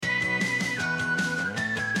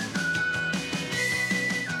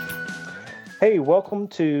Hey, welcome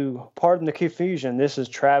to Pardon the Confusion. This is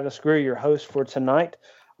Travis Greer, your host for tonight.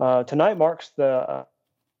 Tonight marks the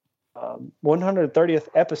 130th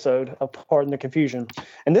episode of Pardon the Confusion.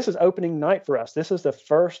 And this is opening night for us. This is the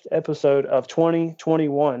first episode of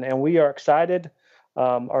 2021, and we are excited.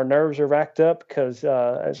 Our nerves are racked up because,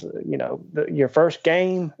 as you know, your first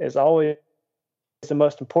game is always the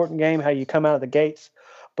most important game, how you come out of the gates.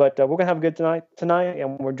 But we're going to have a good tonight,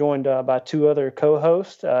 and we're joined by two other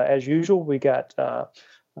co-hosts. As usual, we got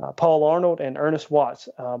Paul Arnold and Ernest Watts.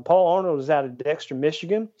 Paul Arnold is out of Dexter,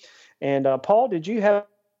 Michigan. And Paul, did you have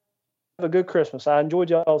a good Christmas? I enjoyed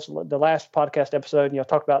the last podcast episode.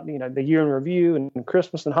 Talk about the year in review and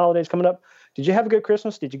Christmas and holidays coming up. Did you have a good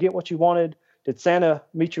Christmas? Did you get what you wanted? Did Santa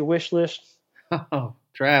meet your wish list? Oh,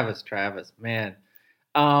 Travis, man.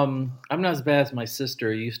 I'm not as bad as my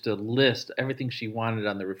sister who used to list everything she wanted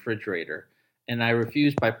on the refrigerator, and I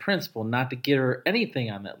refused by principle not to get her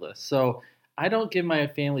anything on that list. So I don't give my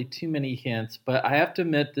family too many hints, but I have to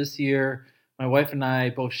admit this year my wife and I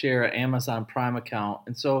both share an Amazon Prime account,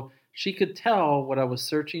 and so she could tell what I was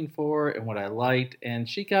searching for and what I liked, and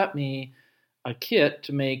she got me a kit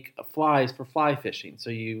to make flies for fly fishing. So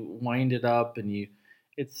you wind it up and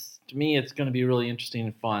to me, it's going to be really interesting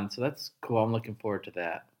and fun. So that's cool. I'm looking forward to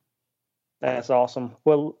that. That's awesome.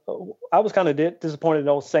 Well, I was kind of disappointed in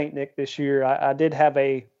old Saint Nick this year. I did have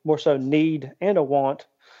a more so need and a want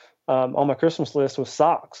on my Christmas list with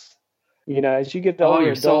socks. As you get older,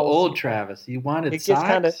 you're so old, Travis. You wanted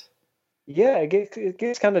socks? It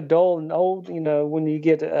gets kind of dull and old, when you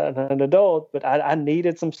get an adult. But I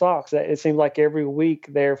needed some socks. It seemed like every week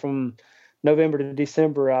there from November to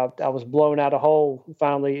December, I was blowing out a hole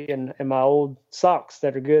finally in my old socks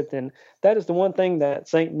that are good. And that is the one thing that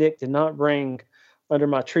St. Nick did not bring under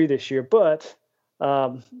my tree this year. But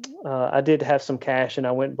I did have some cash, and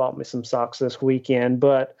I went and bought me some socks this weekend.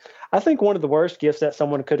 But I think one of the worst gifts that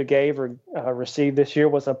someone could have gave or received this year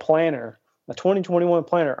was a planner, a 2021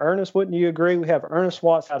 planner. Ernest, wouldn't you agree? We have Ernest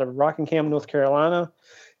Watts out of Rockingham, North Carolina,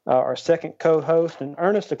 our second co-host. And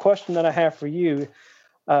Ernest, the question that I have for you,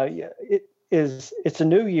 it's a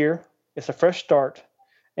new year, it's a fresh start,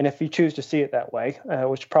 and if you choose to see it that way,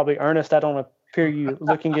 which probably Ernest, I don't appear you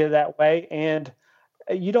looking at it that way, and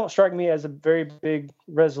you don't strike me as a very big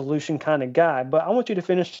resolution kind of guy, but I want you to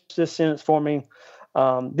finish this sentence for me.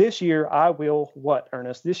 This year I will what,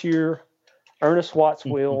 Ernest? This year Ernest Watts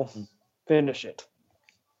will finish it.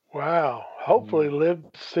 Wow. Hopefully live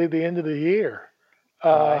to see the end of the year.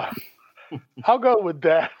 I'll go with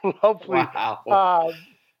that. Hopefully. Wow.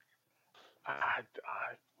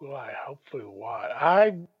 Hopefully what?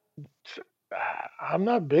 I'm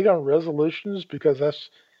not big on resolutions because that's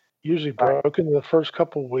usually broken in the first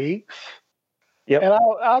couple of weeks. Yep. And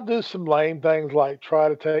I'll do some lame things like try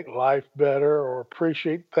to take life better or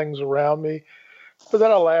appreciate things around me. But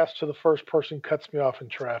then I'll ask till the first person cuts me off in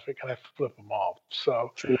traffic and I flip them off.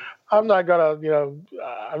 So I'm not going to,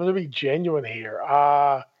 I'm going to be genuine here.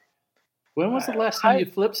 When was the last time you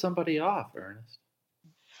flipped somebody off, Ernest?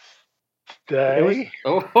 Day.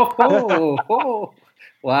 Wow,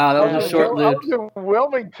 that was a short-lived. I was in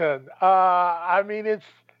Wilmington.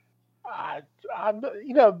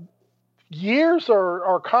 Years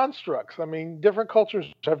are constructs. I mean, different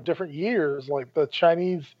cultures have different years. Like the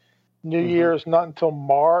Chinese New Year is not until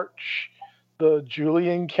March. The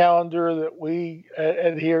Julian calendar that we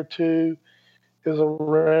adhere to is a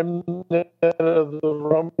remnant of the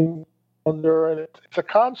Roman calendar, and it's a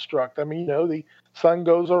construct. I mean, the sun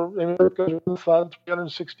goes around the sun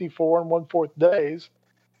 364 and 1/4 days.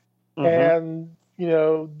 And,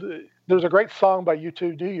 there's a great song by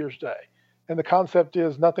U2, New Year's Day. And the concept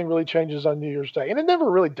is nothing really changes on New Year's Day. And it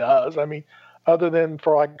never really does. I mean, other than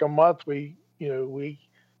for like a month, we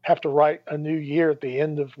have to write a new year at the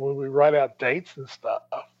end of when we write out dates and stuff.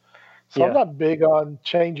 So I'm not big on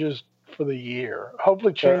changes for the year.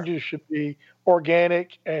 Hopefully changes should be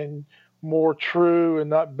organic and more true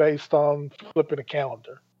and not based on flipping a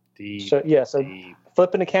calendar. Deep.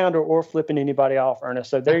 Flipping a calendar or flipping anybody off,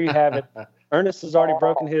 Ernest. So there you have it. Ernest has already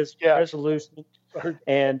broken his resolution.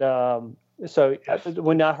 And so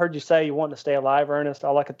when I heard you say you want to stay alive, Ernest,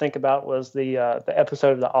 all I could think about was the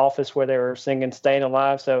episode of The Office where they were singing Staying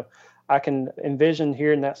Alive. So I can envision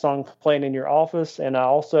hearing that song playing in your office. And I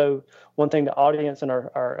also, one thing the audience and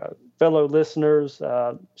our fellow listeners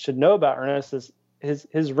should know about Ernest is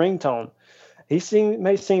his ringtone.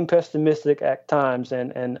 May seem pessimistic at times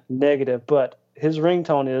and negative, but his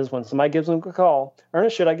ringtone is when somebody gives him a call.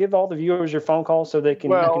 Ernest, should I give all the viewers your phone call so they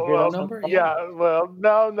can hear that number? Yeah, well,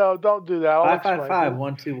 no, don't do that.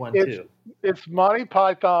 555-1212. It's Monty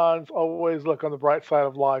Python's Always Look on the Bright Side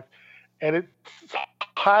of Life. And it's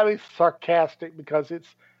highly sarcastic because it's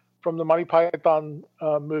from the Monty Python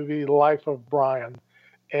movie Life of Brian,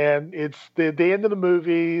 and it's the end of the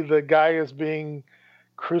movie. The guy is being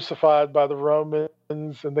crucified by the Romans,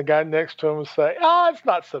 and the guy next to him will say, it's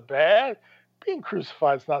not so bad. Being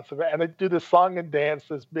crucified is not so bad. And they do this song and dance,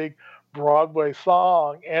 this big Broadway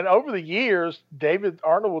song. And over the years, David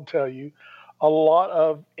Arnold will tell you, a lot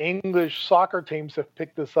of English soccer teams have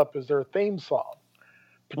picked this up as their theme song,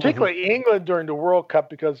 particularly England during the World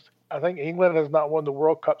Cup, because I think England has not won the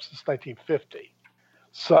World Cup since 1950.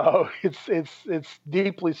 So it's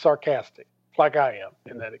deeply sarcastic, like I am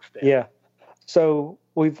in that extent. Yeah. So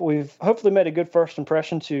we've hopefully made a good first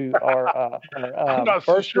impression to our I'm not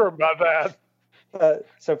so sure about that.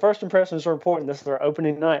 So first impressions are important. This is our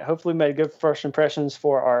opening night. Hopefully, we made good first impressions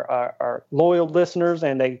for our loyal listeners,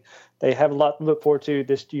 and they have a lot to look forward to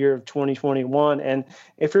this year of 2021. And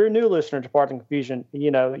if you're a new listener to Pardon the Confusion,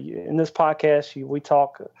 in this podcast, we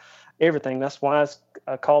talk everything. That's why it's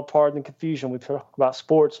called Pardon the Confusion. We talk about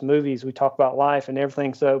sports, movies, we talk about life and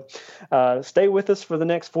everything. So stay with us for the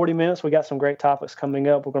next 40 minutes. We got some great topics coming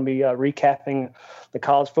up. We're going to be recapping the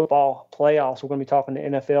college football playoffs. We're going to be talking the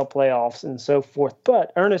NFL playoffs and so forth.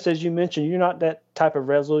 But Ernest, as you mentioned, you're not that type of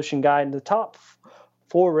resolution guy. And the top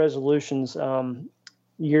 4 resolutions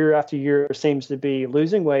year after year seems to be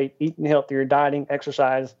losing weight, eating healthier, dieting,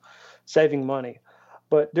 exercise, saving money.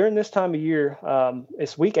 But during this time of year,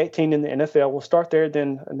 it's Week 18 in the NFL. We'll start there,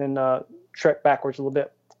 and then trek backwards a little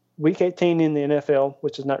bit. Week 18 in the NFL,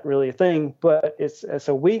 which is not really a thing, but it's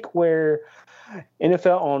a week where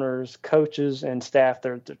NFL owners, coaches, and staff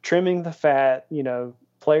they're trimming the fat.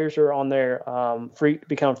 Players are on their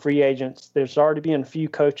become free agents. There's already been a few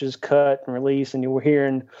coaches cut and released, and you were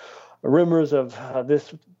hearing rumors of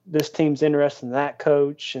this team's interested in that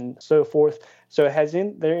coach and so forth. So has there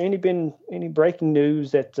been any breaking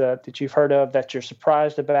news that you've heard of that you're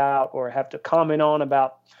surprised about or have to comment on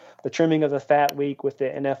about the trimming of the fat week with the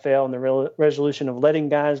NFL and the resolution of letting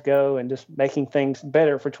guys go and just making things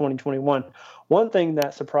better for 2021? One thing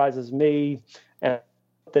that surprises me and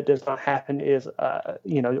that does not happen is,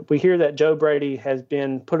 we hear that Joe Brady has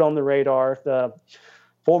been put on the radar, the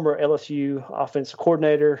former LSU offensive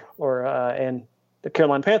coordinator and the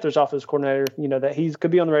Carolina Panthers offensive coordinator, that he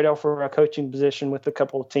could be on the radar for a coaching position with a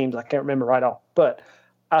couple of teams. I can't remember right off, but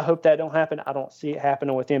I hope that don't happen. I don't see it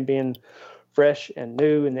happening with him being fresh and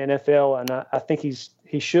new in the NFL. And I think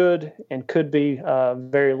he should and could be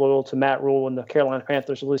very loyal to Matt Rule and the Carolina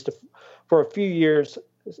Panthers, at least for a few years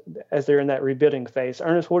as they're in that rebuilding phase.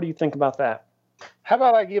 Ernest, what do you think about that? How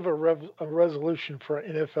about I give a resolution for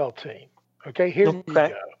an NFL team? Okay, here we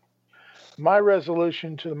go. My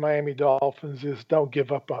resolution to the Miami Dolphins is don't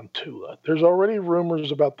give up on Tua. There's already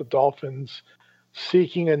rumors about the Dolphins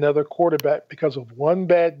seeking another quarterback because of one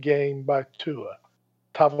bad game by Tua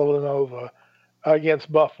Tagovailoa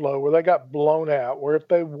against Buffalo, where they got blown out, where if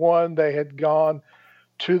they won, they had gone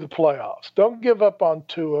to the playoffs. Don't give up on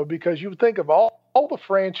Tua, because you think of all the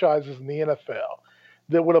franchises in the NFL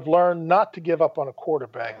that would have learned not to give up on a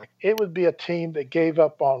quarterback. It would be a team that gave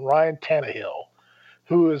up on Ryan Tannehill,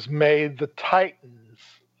 who has made the Titans,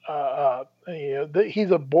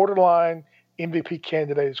 he's a borderline MVP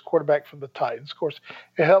candidate as quarterback for the Titans. Of course,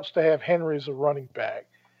 it helps to have Henry as a running back.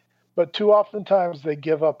 But too oftentimes they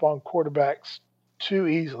give up on quarterbacks too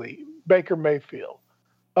easily. Baker Mayfield.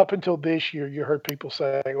 Up until this year, you heard people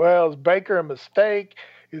saying, well, is Baker a mistake?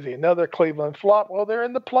 Is he another Cleveland flop? Well, they're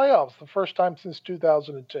in the playoffs the first time since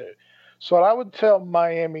 2002. So I would tell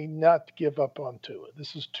Miami not to give up on Tua.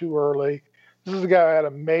 This is too early. This is a guy who had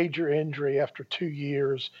a major injury after 2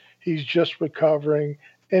 years. He's just recovering.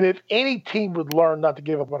 And if any team would learn not to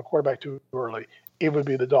give up on a quarterback too early, it would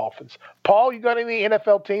be the Dolphins. Paul, you got any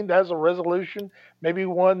NFL team that has a resolution? Maybe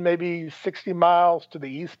 60 miles to the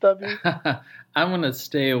east of you? I'm going to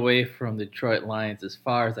stay away from the Detroit Lions as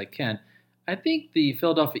far as I can. I think the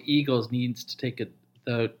Philadelphia Eagles needs to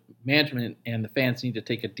the management and the fans need to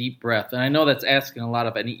take a deep breath. And I know that's asking a lot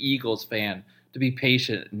of any Eagles fan to be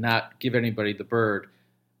patient and not give anybody the bird.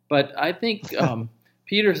 But I think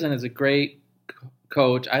Peterson is a great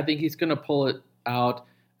coach. I think he's going to pull it out.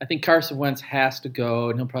 I think Carson Wentz has to go,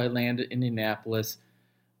 and he'll probably land in Indianapolis.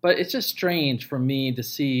 But it's just strange for me to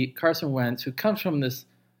see Carson Wentz, who comes from this,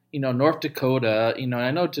 North Dakota,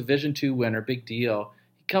 I know Division II winner, big deal.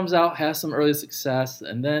 He comes out, has some early success,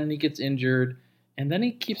 and then he gets injured, and then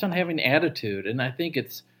he keeps on having attitude. And I think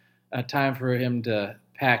it's time for him to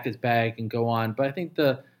pack his bag and go on. But I think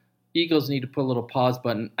the Eagles need to put a little pause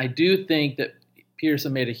button. I do think that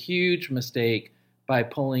Peterson made a huge mistake by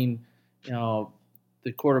pulling,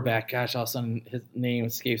 the quarterback. Gosh, all of a sudden his name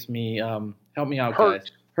escapes me. Help me out, guys.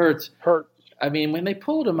 Hurts. I mean, when they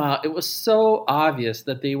pulled him out, it was so obvious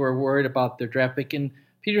that they were worried about their draft pick. And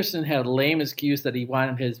Peterson had a lame excuse that he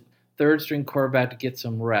wanted his third string quarterback to get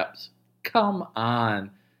some reps. Come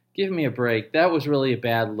on. Give me a break. That was really a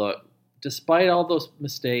bad look. Despite all those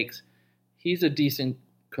mistakes, he's a decent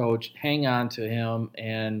coach. Hang on to him.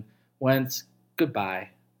 And Wentz, goodbye.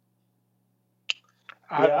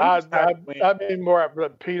 I mean, more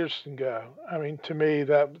let Peterson go. I mean, to me,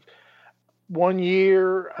 that 1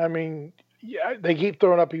 year, I mean, yeah, they keep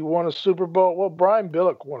throwing up he won a Super Bowl. Well, Brian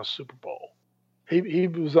Billick won a Super Bowl. He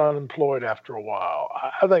was unemployed after a while.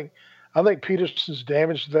 I think Peterson's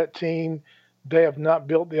damaged that team. They have not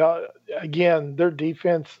built again, their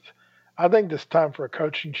defense. I think it's time for a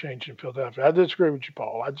coaching change in Philadelphia. I disagree with you,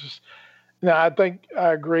 Paul. I think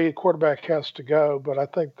I agree a quarterback has to go, but I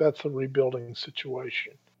think that's a rebuilding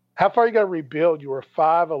situation. How far you got to rebuild? You were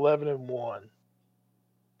 5-11-1.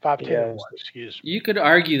 5-10-1, excuse me. You could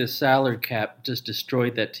argue the salary cap just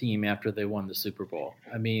destroyed that team after they won the Super Bowl.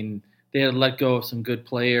 I mean, they had let go of some good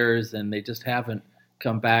players, and they just haven't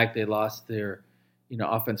come back. They lost their,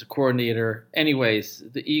 offensive coordinator. Anyways,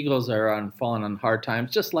 the Eagles are falling on hard times,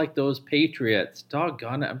 just like those Patriots.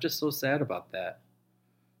 Doggone it, I'm just so sad about that.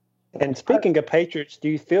 And speaking of Patriots, do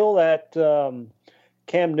you feel that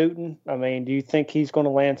Cam Newton? I mean, do you think he's going to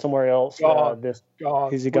land somewhere else? Gone.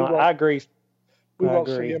 Is he gone? I agree. We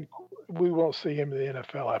won't see him in the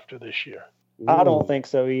NFL after this year. I don't think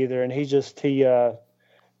so either. And he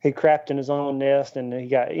crapped in his own nest, and he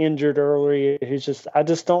got injured early. I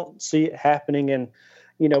just don't see it happening. And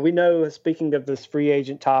we know, speaking of this free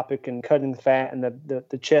agent topic and cutting the fat and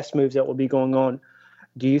the chess moves that will be going on,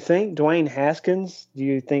 do you think Dwayne Haskins? Do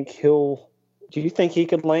you think he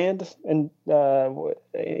could land in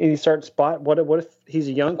any certain spot? What if he's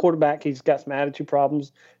a young quarterback? He's got some attitude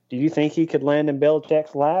problems. Do you think he could land in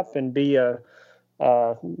Belichick's lap and be a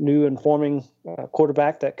new informing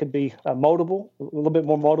quarterback that could be moldable, a little bit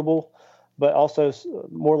more moldable, but also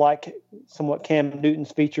more like somewhat Cam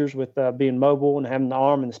Newton's features with being mobile and having the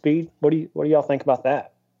arm and the speed? What do y'all think about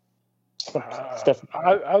that?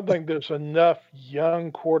 I think there's enough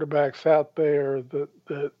young quarterbacks out there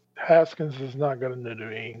that Haskins is not going to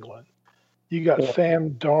New England. You got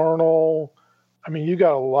Sam Darnold. I mean, you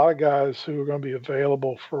got a lot of guys who are going to be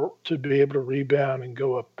available to be able to rebound and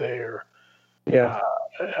go up there. Yeah.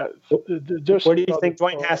 Where do you think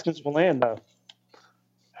Dwayne Haskins will land, though?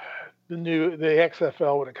 The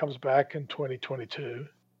XFL when it comes back in 2022.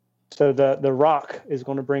 So the Rock is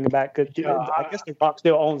going to bring it back. I guess the Rock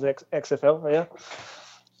still owns XFL, yeah.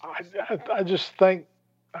 I just think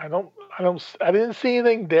I didn't see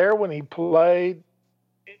anything there when he played.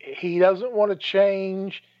 He doesn't want to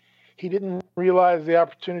change. He didn't realize the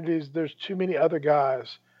opportunities. There's too many other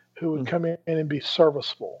guys who would come in and be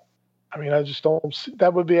serviceable. I mean, I just don't see,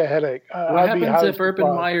 that would be a headache. What happens if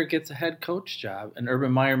Urban Meyer gets a head coach job and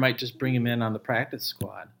Urban Meyer might just bring him in on the practice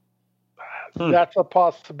squad? That's a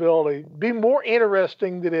possibility. Be more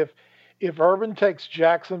interesting that if Urban takes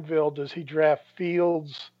Jacksonville, does he draft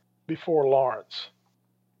Fields before Lawrence?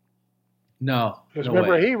 No. Because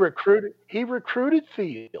remember, he recruited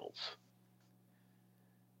Fields.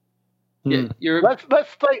 Yeah, let's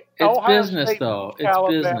say it's Ohio business, State though. It's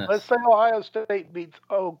Alabama. business. Let's say Ohio State beats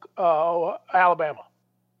Alabama.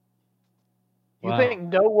 You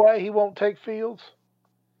think no way he won't take Fields?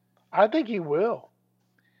 I think he will.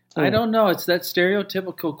 I don't know. It's that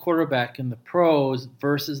stereotypical quarterback in the pros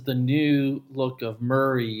versus the new look of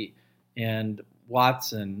Murray and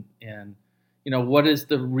Watson. And, what is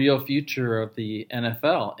the real future of the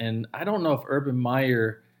NFL? And I don't know if Urban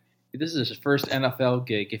Meyer, this is his first NFL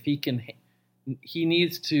gig. If he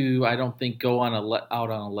needs to, I don't think, go out on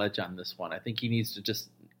a ledge on this one. I think he needs to just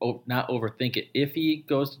not overthink it. If he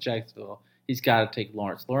goes to Jacksonville, he's got to take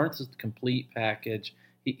Lawrence. Lawrence is the complete package.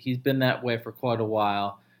 He's been that way for quite a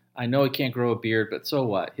while. I know he can't grow a beard, but so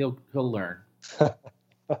what? He'll learn.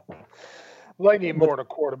 They need more than a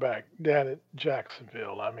quarterback down at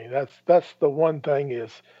Jacksonville. I mean, that's the one thing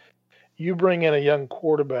is you bring in a young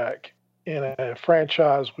quarterback in a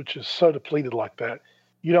franchise which is so depleted like that.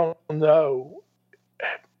 You don't know.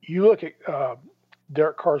 You look at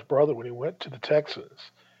Derek Carr's brother when he went to the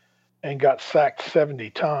Texans and got sacked 70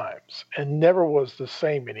 times and never was the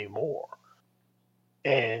same anymore.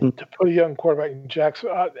 And to put a young quarterback in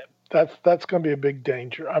Jacksonville, that's going to be a big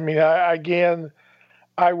danger. I mean, I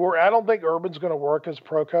don't think Urban's going to work as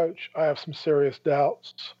pro coach. I have some serious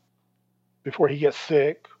doubts before he gets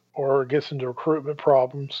sick or gets into recruitment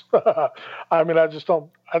problems. I mean, I just don't.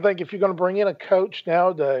 I think if you're going to bring in a coach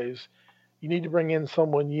nowadays, you need to bring in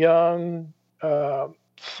someone young,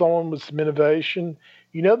 someone with some innovation.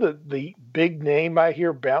 You know the big name I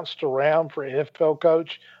hear bounced around for NFL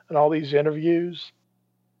coach and all these interviews?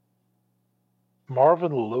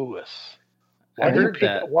 Marvin Lewis. I heard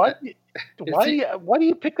that. Why do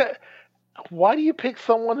you pick that? Why do you pick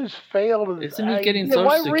someone who's failed? Isn't he getting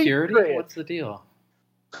Social Security? What's the deal?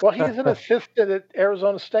 Well, he's an assistant at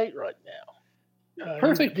Arizona State right now.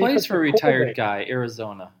 Perfect place for a retired guy,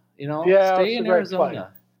 Arizona. Stay in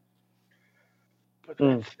Arizona. But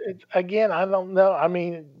it's, again, I don't know. I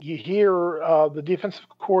mean, you hear the defensive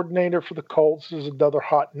coordinator for the Colts is another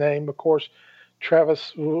hot name. Of course,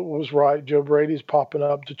 Travis was right. Joe Brady's popping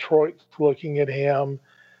up. Detroit's looking at him.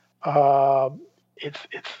 It's.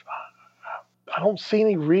 I don't see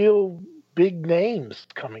any real big names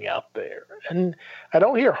coming out there, and I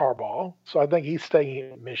don't hear Harbaugh, so I think he's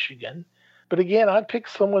staying in Michigan. But again, I'd pick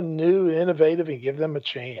someone new, innovative, and give them a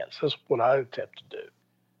chance. That's what I attempt to do.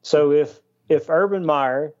 So if Urban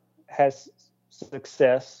Meyer has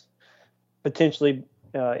success, potentially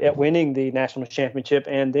at winning the national championship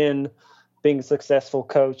and then being a successful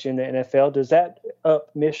coach in the NFL, does that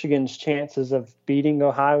up Michigan's chances of beating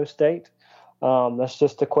Ohio State? That's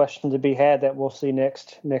just a question to be had that we'll see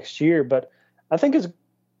next year. But I think it's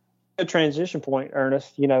a transition point,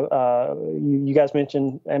 Ernest. You guys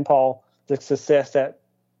mentioned, and Paul, the success that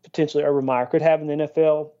potentially Urban Meyer could have in the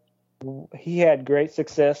NFL. He had great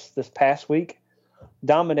success this past week,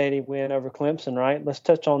 dominating win over Clemson, right? Let's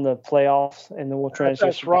touch on the playoffs, and then we'll transition.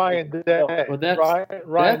 That's Ryan Day. Well,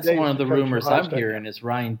 that's one of the rumors I'm hearing is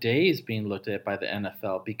Ryan Day is being looked at by the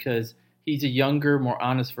NFL because he's a younger, more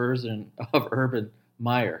honest version of Urban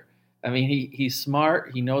Meyer. I mean, he's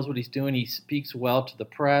smart. He knows what he's doing. He speaks well to the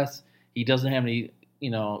press. He doesn't have any,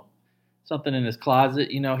 something in his closet.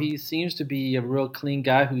 He seems to be a real clean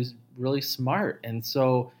guy who's really smart. And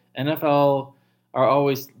so NFL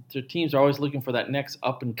their teams are always looking for that next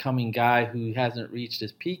up-and-coming guy who hasn't reached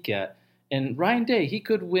his peak yet. And Ryan Day, he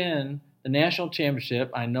could win the national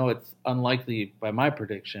championship. I know it's unlikely by my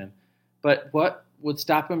prediction, but what would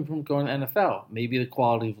stop him from going to the NFL? Maybe the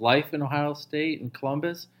quality of life in Ohio State and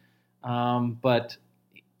Columbus. But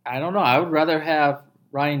I don't know. I would rather have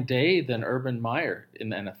Ryan Day than Urban Meyer in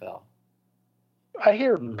the NFL. I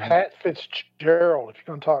hear Pat Fitzgerald, if you're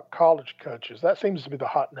going to talk college coaches, that seems to be the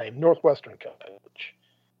hot name, Northwestern coach,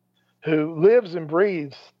 who lives and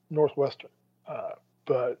breathes Northwestern.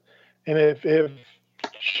 And if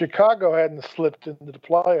Chicago hadn't slipped into the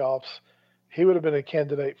playoffs, he would have been a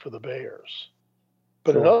candidate for the Bears.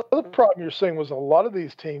 But another problem you're seeing was a lot of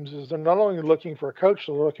these teams is they're not only looking for a coach,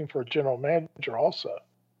 they're looking for a general manager also.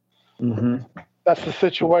 Mm-hmm. That's the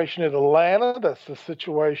situation in Atlanta. That's the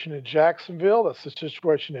situation in Jacksonville. That's the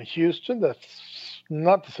situation in Houston. That's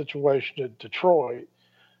not the situation in Detroit.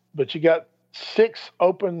 But you got 6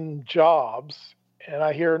 open jobs, and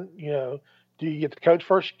I hear, do you get the coach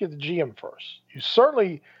first? You get the GM first. You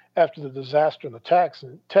certainly, after the disaster in the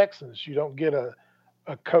Texans, you don't get a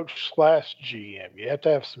coach/GM. You have to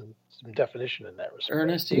have some definition in that respect.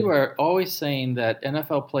 Ernest, you are always saying that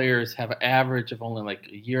NFL players have an average of only like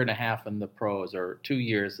a year and a half in the pros or 2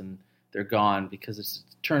 years and they're gone because it's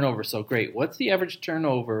turnover so great. What's the average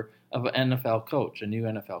turnover of an NFL coach, a new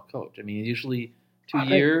NFL coach? I mean, usually 2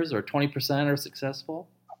 years or 20% are successful?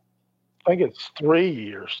 I think it's 3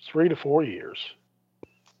 years, 3 to 4 years.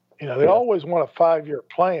 They always want a 5-year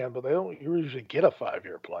plan, but they don't usually get a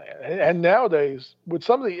 5-year plan. And nowadays, with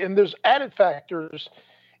and there's added factors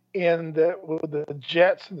in that with the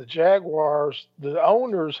Jets and the Jaguars, the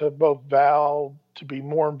owners have both vowed to be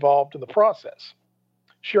more involved in the process.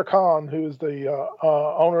 Shere Khan, who is the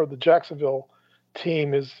owner of the Jacksonville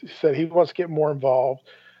team, said he wants to get more involved.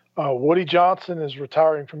 Woody Johnson is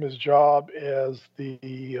retiring from his job as the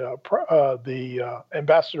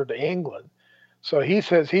ambassador to England. So he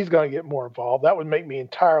says he's going to get more involved. That would make me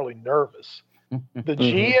entirely nervous. The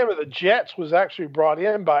GM of the Jets was actually brought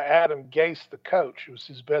in by Adam Gase, the coach, who was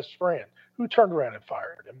his best friend, who turned around and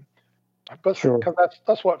fired him. But because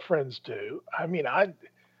that's what friends do. I mean, I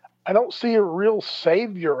don't see a real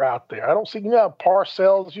savior out there. I don't see,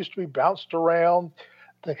 Parcells used to be bounced around.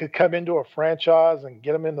 They could come into a franchise and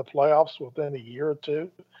get them in the playoffs within a year or two.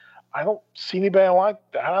 I don't see anybody like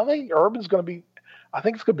that. I think Urban's going to be. I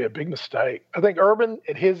think it's going to be a big mistake. I think Urban,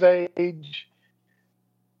 at his age,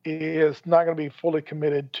 is not going to be fully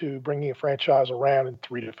committed to bringing a franchise around in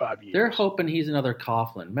 3 to 5 years. They're hoping he's another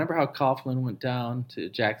Coughlin. Remember how Coughlin went down to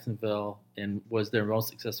Jacksonville and was their most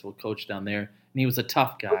successful coach down there? And he was a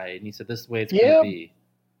tough guy, and he said, this is the way it's going to be.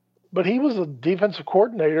 But he was a defensive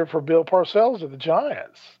coordinator for Bill Parcells of the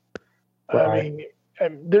Giants. Right. I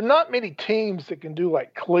mean, there are not many teams that can do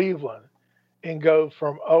like Cleveland and go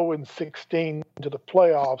from 0-16 to the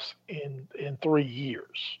playoffs in 3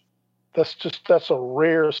 years. That's a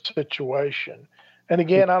rare situation. And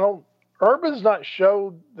again, Urban's not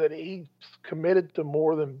showed that he's committed to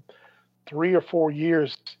more than 3 or 4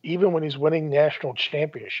 years, even when he's winning national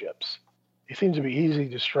championships. He seems to be easy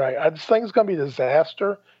to strike. I just think it's going to be a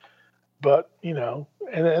disaster, but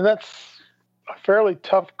and that's a fairly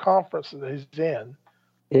tough conference that he's in.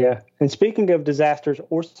 Yeah. And speaking of disasters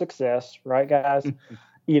or success, right, guys,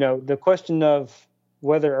 the question of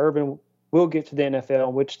whether Urban will get to the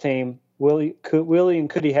NFL, which team, will he and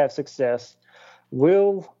could he have success? We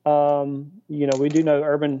do know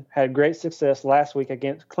Urban had great success last week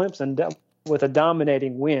against Clemson with a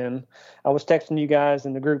dominating win. I was texting you guys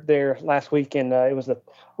in the group there last week, and it was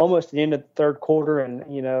almost the end of the third quarter, and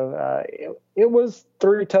it was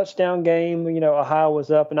 3-touchdown game. Ohio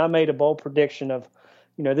was up, and I made a bold prediction of,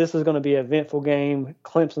 this is going to be an eventful game.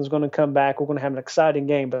 Clemson's going to come back. We're going to have an exciting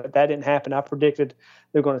game, but that didn't happen. I predicted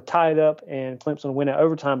they're going to tie it up and Clemson will win it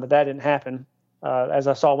overtime, but that didn't happen, as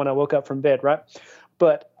I saw when I woke up from bed, right?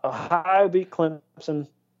 But Ohio beat Clemson,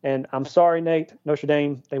 and I'm sorry, Nate, Notre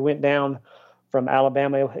Dame, they went down from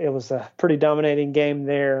Alabama. It was a pretty dominating game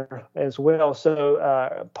there as well.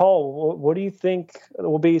 So, Paul, what do you think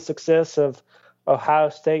will be success of Ohio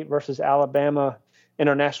State versus Alabama in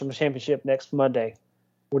our national championship next Monday?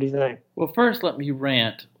 What do you think? Well, first, let me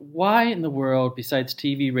rant. Why in the world, besides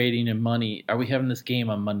TV rating and money, are we having this game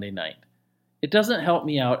on Monday night? It doesn't help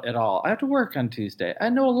me out at all. I have to work on Tuesday. I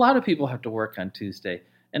know a lot of people have to work on Tuesday.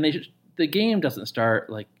 And the game doesn't start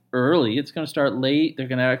early. It's going to start late. They're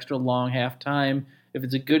going to have extra long halftime. If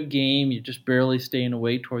it's a good game, you're just barely staying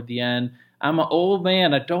awake toward the end. I'm an old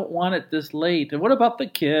man. I don't want it this late. And what about the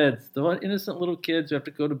kids? The innocent little kids who have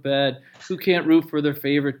to go to bed, who can't root for their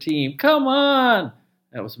favorite team? Come on!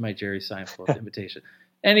 That was my Jerry Seinfeld invitation.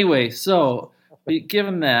 Anyway, so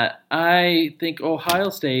given that, I think Ohio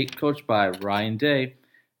State, coached by Ryan Day,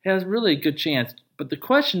 has really a good chance. But the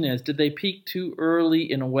question is, did they peak too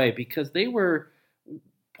early in a way? Because they were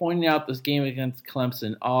pointing out this game against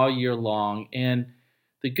Clemson all year long. And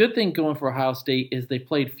the good thing going for Ohio State is they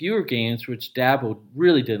played fewer games, which Dabo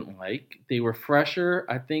really didn't like. They were fresher.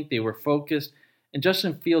 I think they were focused. And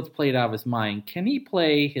Justin Fields played out of his mind. Can he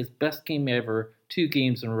play his best game ever 2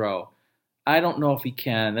 games in a row? I don't know if he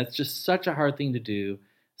can. That's just such a hard thing to do.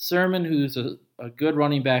 Sermon, who's a good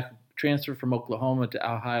running back, transferred from Oklahoma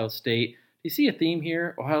to Ohio State. Do you see a theme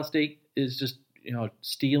here? Ohio State is just,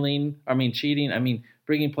 cheating,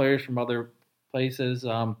 bringing players from other places.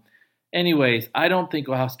 Anyways, I don't think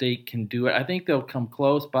Ohio State can do it. I think they'll come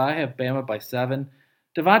close, but I have Bama by 7.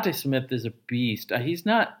 Devontae Smith is a beast. He's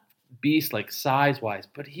not beast like size-wise,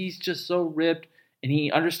 but he's just so ripped, and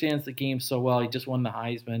he understands the game so well. He just won the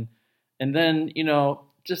Heisman. And then,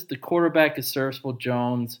 just the quarterback is serviceable,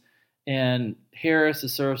 Jones, and Harris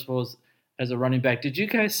is serviceable as a running back. Did you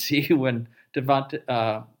guys see when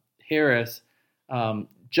Harris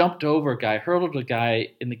jumped over a guy, hurdled a guy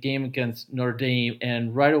in the game against Notre Dame,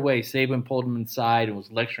 and right away Saban pulled him inside and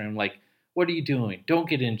was lecturing him like, what are you doing? Don't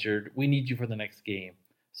get injured. We need you for the next game.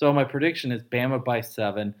 So my prediction is Bama by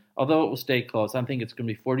 7. Although it will stay close, I think it's going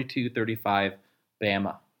to be 42-35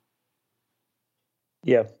 Bama.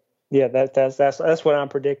 Yeah, that's what I'm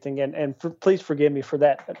predicting. And please forgive me for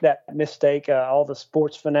that mistake. All the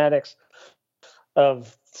sports fanatics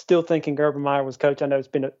of still thinking Urban Meyer was coach. I know it's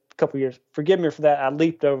been a couple years. Forgive me for that. I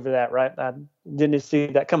leaped over that. Right, I didn't see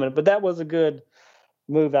that coming. But that was a good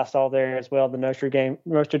move I saw there as well. The Notre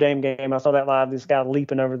Dame game. I saw that live. This guy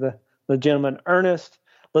leaping over the gentleman. Ernest,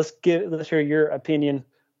 let's hear your opinion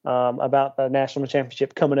about the national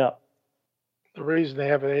championship coming up. The reason they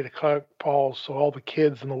have an 8 o'clock, Paul, so all the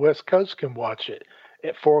kids on the West Coast can watch it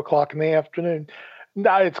at 4 o'clock in the afternoon.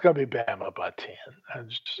 No, it's going to be Bama by 10.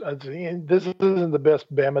 This isn't the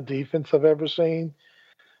best Bama defense I've ever seen,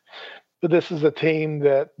 but this is a team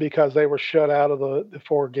that, because they were shut out of the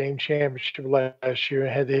 4-game championship last year and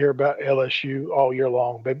had to hear about LSU all year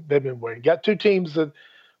long, they've been waiting. Got 2 teams that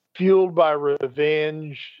fueled by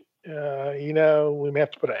revenge. We may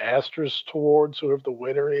have to put an asterisk towards whoever the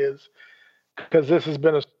winner is, because this has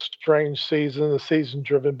been a strange season, a season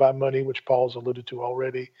driven by money, which Paul's alluded to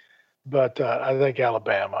already. But I think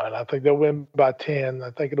Alabama, and I think they'll win by 10.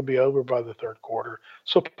 I think it'll be over by the third quarter.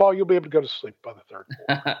 So, Paul, you'll be able to go to sleep by the third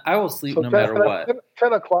quarter. I will sleep no matter what.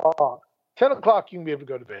 10 o'clock. 10 o'clock, you can be able to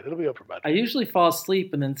go to bed. It'll be over by 10. I usually fall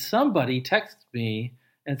asleep, and then somebody texts me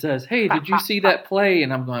and says, hey, did you see that play?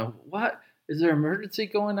 And I'm going, what? Is there an emergency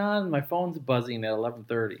going on? My phone's buzzing at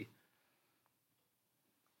 11:30.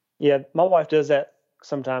 Yeah, my wife does that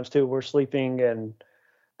sometimes too. We're sleeping and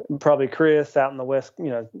probably Chris out in the West,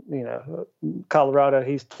 Colorado,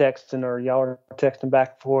 he's texting or y'all are texting back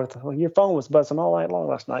and forth. Well, your phone was buzzing all night long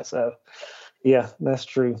last night. So, yeah, that's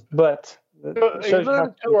true. But he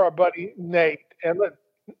alluded to our buddy Nate, and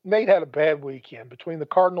Nate had a bad weekend between the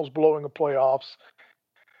Cardinals blowing the playoffs,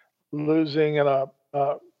 losing in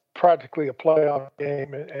practically a playoff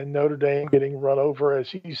game, and Notre Dame getting run over, as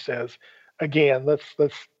he says. Again, let's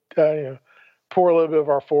pour a little bit of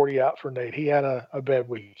our 40 out for Nate. He had a bad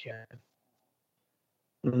weekend.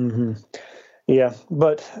 Mm-hmm. Yeah,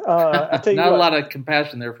 but I tell you not what, a lot of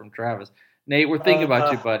compassion there from Travis. Nate, we're thinking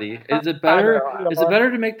about you, buddy. Is it better? Is it better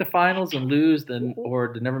to make the finals and lose or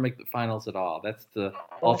to never make the finals at all? That's the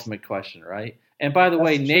ultimate question, right? And by the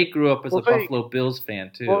way, Nate grew up as a Buffalo Bills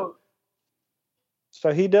fan too. Well,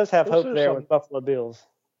 so he does have hope there with Buffalo Bills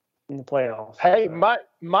in the playoffs. Hey,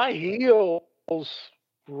 my Heels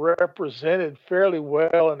represented fairly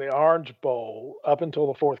well in the Orange Bowl up until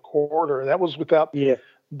the fourth quarter, and that was without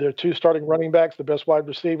their two starting running backs, the best wide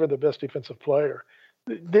receiver, the best defensive player.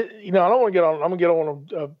 I don't want to get on. I'm gonna get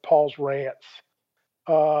on Paul's rants.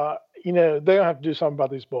 They don't have to do something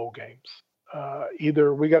about these bowl games.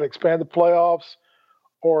 Either we got to expand the playoffs,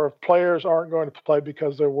 or if players aren't going to play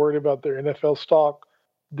because they're worried about their NFL stock,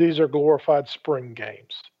 these are glorified spring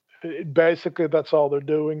games. Basically, that's all they're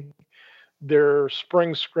doing. They're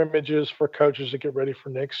spring scrimmages for coaches to get ready for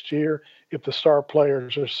next year if the star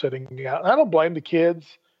players are sitting out. I don't blame the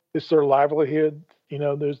kids. It's their livelihood. They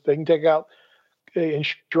can take out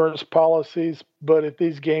insurance policies, but if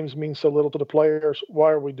these games mean so little to the players,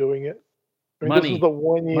 why are we doing it? This is the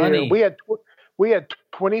 1 year. Money. We had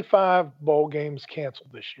 25 bowl games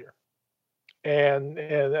canceled this year. And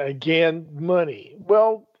again, money.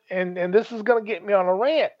 Well, and this is going to get me on a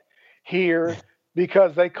rant here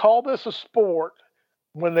because they call this a sport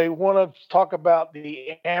when they want to talk about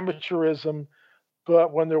the amateurism,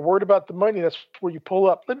 but when they're worried about the money, that's where you pull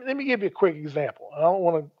up. Let me give you a quick example. I don't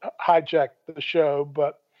want to hijack the show,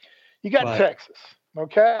 but you got Texas,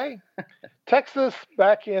 okay? Texas,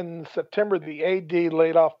 back in September, the AD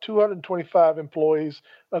laid off 225 employees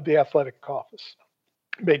of the athletic office,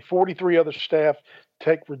 made 43 other staff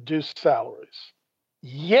take reduced salaries.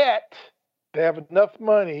 Yet, they have enough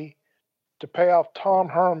money to pay off Tom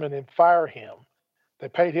Herman and fire him. They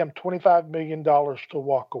paid him $25 million to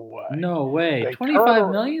walk away. No way.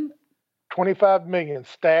 $25 million? $25 million.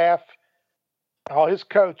 Staff, all his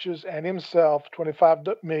coaches, and himself,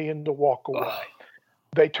 $25 million to walk away. Oh.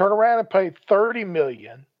 They turn around and pay $30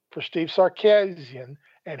 million for Steve Sarkisian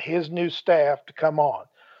and his new staff to come on.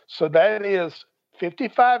 So that is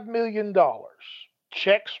 $55 million.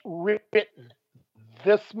 Checks written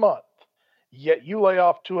this month. Yet you lay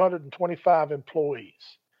off 225 employees.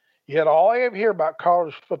 Yet all I ever hear about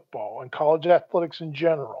college football and college athletics in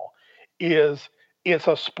general is it's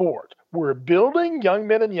a sport. We're building young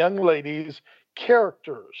men and young ladies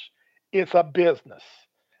characters. It's a business.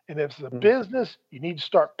 And if it's a business, you need to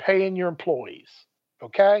start paying your employees.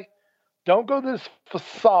 Okay? Don't go this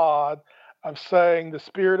facade of saying the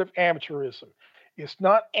spirit of amateurism. It's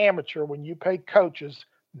not amateur when you pay coaches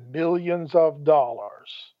millions of dollars.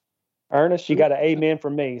 Ernest, you got an amen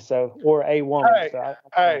from me, or A1.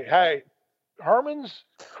 Hey. Herman's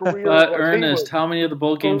career. Ernest, how many of the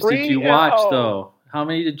bowl games did you watch, though? How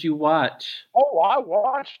many did you watch? Oh, I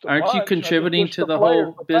watched. Aren't you contributing to the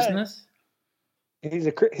whole business? He's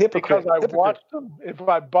a hypocrite. Because I watched them. If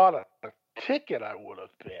I bought a ticket, I would have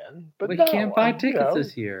been. But we can't buy tickets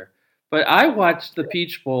this year. But I watched the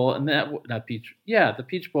Peach Bowl, and the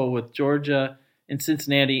Peach Bowl with Georgia and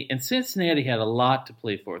Cincinnati, and Cincinnati had a lot to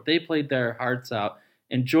play for. They played their hearts out,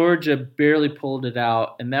 and Georgia barely pulled it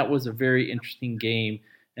out, and that was a very interesting game,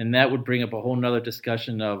 and that would bring up a whole nother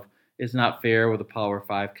discussion of it's not fair with the Power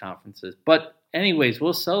 5 conferences. But anyways,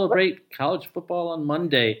 we'll celebrate college football on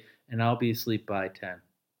Monday, and I'll be asleep by 10.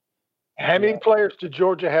 How many players did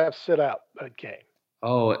Georgia have sit out that game?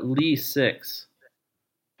 Oh, at least 6.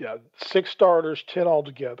 Yeah, 6 starters, 10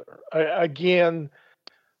 altogether. Again,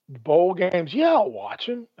 bowl games, I'll watch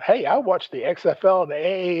them. Hey, I watch the XFL and the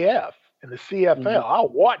AAF and the CFL. Mm-hmm. I'll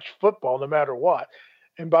watch football no matter what.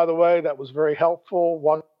 And by the way, that was very helpful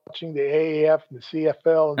watching the AAF and the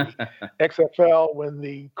CFL and the XFL when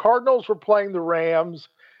the Cardinals were playing the Rams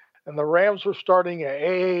and the Rams were starting an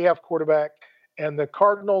AAF quarterback and the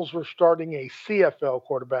Cardinals were starting a CFL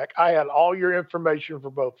quarterback. I had all your information for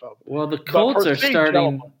both of them. Well, the Colts are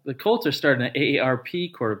starting an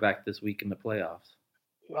AARP quarterback this week in the playoffs.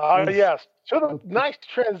 Yes. So nice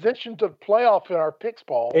transition to playoff in our picks,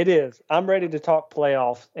 Paul. It is. I'm ready to talk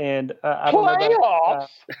playoffs. And I don't know playoffs?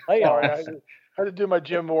 Sorry, I had to do my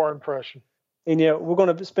Jim Moore impression. And we're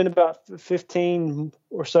going to spend about 15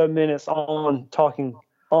 or so minutes on talking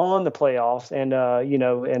on the playoffs, and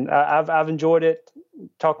and I've enjoyed it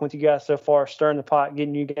talking with you guys so far, stirring the pot,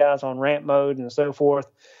 getting you guys on rant mode and so forth.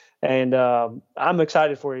 And I'm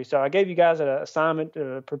excited for you. So I gave you guys an assignment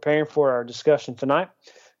preparing for our discussion tonight.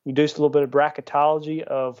 You do a little bit of bracketology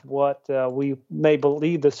of what we may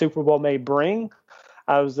believe the Super Bowl may bring.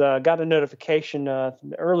 I got a notification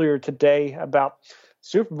earlier today about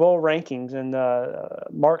Super Bowl rankings, and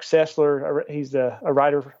Mark Sessler, he's a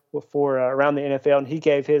writer for Around the NFL, and he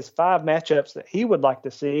gave his 5 matchups that he would like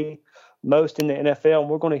to see most in the NFL. And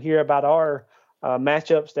we're going to hear about our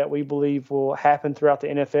matchups that we believe will happen throughout the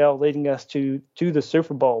NFL, leading us to the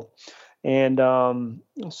Super Bowl. And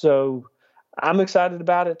so I'm excited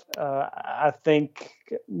about it. I think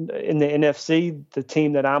in the NFC, the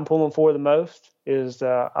team that I'm pulling for the most is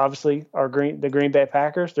obviously the Green Bay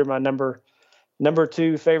Packers. They're my number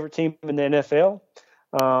 2 favorite team in the NFL.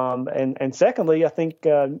 And secondly, I think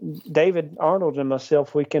David Arnold and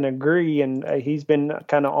myself, we can agree, and he's been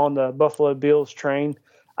kind of on the Buffalo Bills train.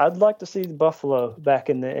 I'd like to see the Buffalo back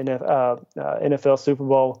in the NFL Super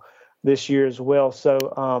Bowl this year as well.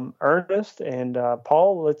 So Ernest and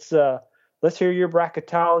Paul, let's hear your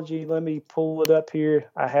bracketology. Let me pull it up here.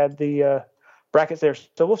 I had the brackets there.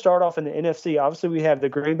 So we'll start off in the NFC. Obviously, we have the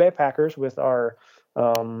Green Bay Packers with our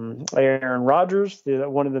Aaron Rodgers,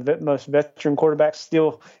 one of the most veteran quarterbacks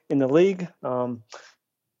still in the league.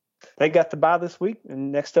 They got the bye this week.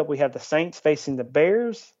 And next up, we have the Saints facing the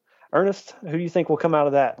Bears. Ernest, who do you think will come out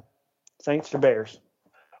of that? Saints or Bears?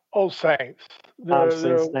 Oh, Saints.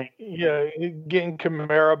 Yeah, getting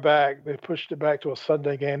Kamara back. They pushed it back to a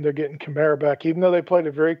Sunday game. They're getting Kamara back. Even though they played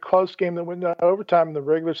a very close game that went to overtime in the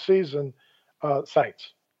regular season,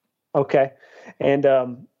 Saints. Okay. And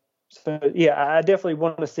so, yeah, I definitely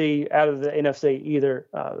want to see out of the NFC either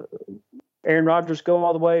Aaron Rodgers go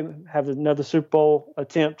all the way, have another Super Bowl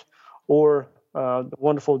attempt, or the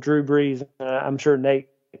wonderful Drew Brees. I'm sure Nate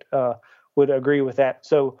would agree with that.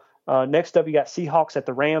 So next up, you got Seahawks at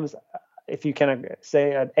the Rams. If you kind of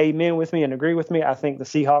say an amen with me and agree with me, I think the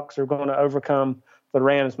Seahawks are going to overcome the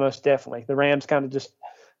Rams most definitely. The Rams kind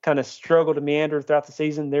of struggle to meander throughout the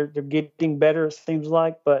season. They're getting better, it seems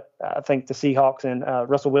like, but I think the Seahawks and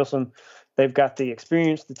Russell Wilson, they've got the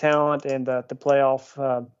experience, the talent, and the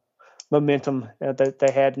playoff momentum that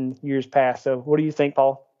they had in years past. So what do you think,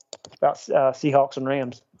 Paul, about Seahawks and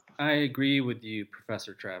Rams? I agree with you,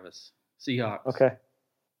 Professor Travis. Seahawks. Okay.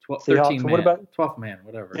 13 man. What about 12th man,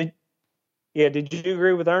 whatever. Did you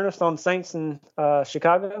agree with Ernest on Saints and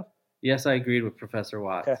Chicago? Yes, I agreed with Professor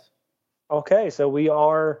Watts. Okay, so we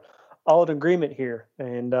are all in agreement here.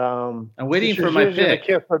 And I'm waiting for my pick.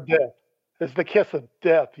 The kiss of death. It's the kiss of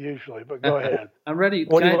death usually, but go ahead. I'm ready.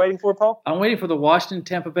 What are you waiting for, Paul? I'm waiting for the Washington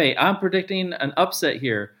Tampa Bay. I'm predicting an upset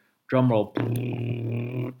here. Drum roll.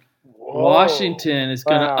 Washington is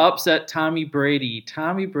going to upset Tommy Brady.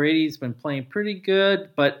 Tommy Brady's been playing pretty good,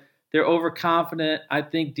 but they're overconfident. I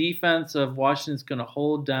think defense of Washington's going to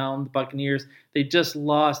hold down the Buccaneers. They just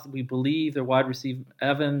lost, we believe, their wide receiver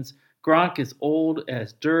Evans. Gronk is old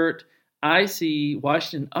as dirt. I see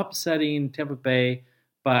Washington upsetting Tampa Bay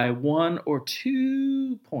by 1 or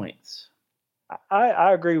 2 points.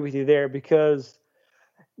 I agree with you there because,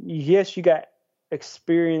 yes, you got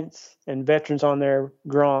experience and veterans on there,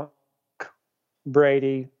 Gronk,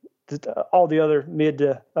 Brady, all the other mid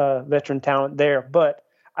to veteran talent there, but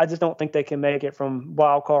I just don't think they can make it from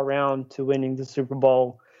wild card round to winning the Super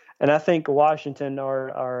Bowl. And I think Washington,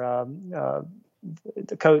 the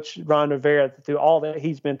coach Ron Rivera, through all that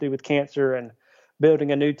he's been through with cancer and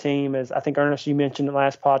building a new team, as I think Ernest, you mentioned in the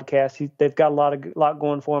last podcast, they've got a lot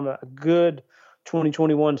going for them. A good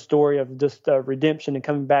 2021 story of just redemption and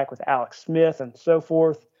coming back with Alex Smith and so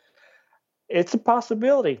forth. It's a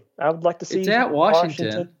possibility. I would like to see. It's at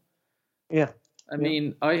Washington. Yeah. I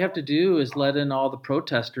mean, all you have to do is let in all the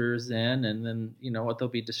protesters in, and then they'll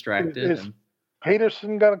be distracted. Is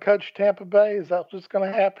Peterson going to coach Tampa Bay? Is that what's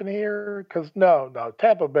going to happen here? Because no,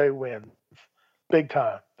 Tampa Bay wins big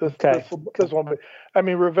time. This won't be. I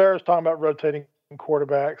mean, Rivera's talking about rotating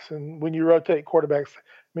quarterbacks, and when you rotate quarterbacks,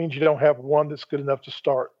 it means you don't have one that's good enough to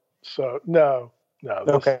start. So no.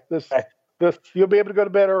 This you'll be able to go to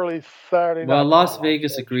bed early Saturday night. Well, Las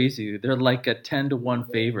Vegas agrees with you. They're like a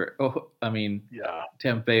 10-1 favorite.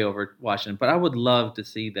 Tampa Bay over Washington. But I would love to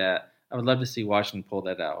see that. I would love to see Washington pull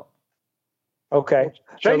that out. Okay.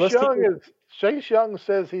 Chase Young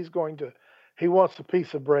says he wants a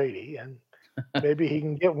piece of Brady, and maybe he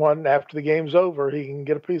can get one after the game's over. He can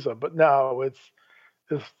get a piece of it. But no,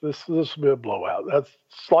 this will be a blowout. That's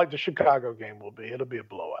like the Chicago game will be. It'll be a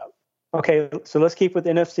blowout. Okay, so let's keep with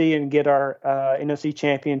NFC and get our NFC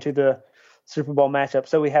champion to the Super Bowl matchup.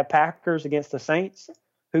 So we have Packers against the Saints.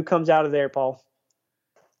 Who comes out of there, Paul?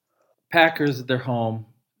 Packers, they're home.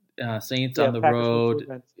 Saints Yeah, on the Packers with 2 road.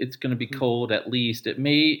 wins. It's going to be cold at least. It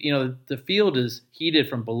may, the field is heated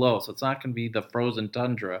from below, so it's not going to be the frozen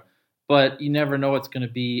tundra, but you never know what's going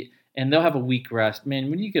to be. And they'll have a week rest. Man,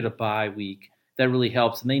 when you get a bye week, that really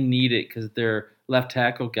helps, and they need it because their left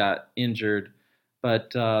tackle got injured.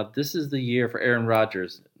 But this is the year for Aaron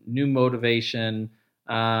Rodgers. New motivation.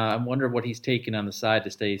 I wonder what he's taking on the side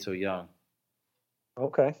to stay so young.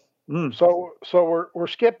 Okay. So we're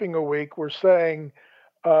skipping a week. We're saying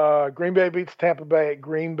Green Bay beats Tampa Bay at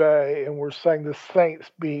Green Bay, and we're saying the Saints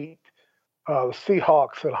beat the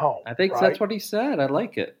Seahawks at home. I think right? that's what he said. I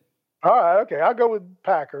like it. All right, okay. I'll go with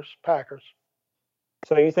Packers.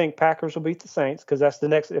 So you think Packers will beat the Saints because that's the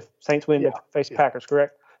next. If Saints win, they face Packers,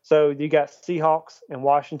 correct? So you got Seahawks and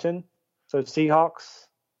Washington. So Seahawks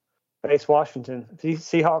face Washington.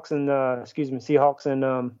 Seahawks and I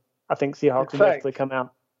think Seahawks will definitely come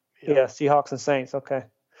out. Yeah, Seahawks and Saints. Okay.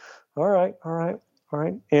 All right.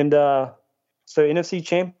 And so NFC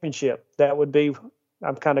Championship, that would be.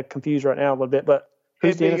 I'm kind of confused right now a little bit, but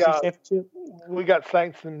who's the NFC Championship? We got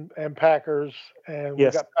Saints and Packers, and we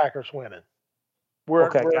got Packers winning. We're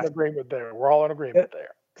in agreement there. We're all in agreement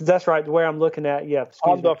there. Because that's right. The way I'm looking at,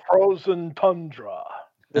 on the frozen tundra.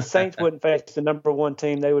 The Saints wouldn't face the number one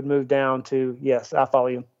team. They would move down to, yes, I follow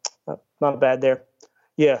you. Not bad there.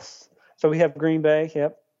 Yes. So we have Green Bay,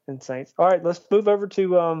 and Saints. All right, let's move over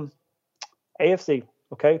to AFC,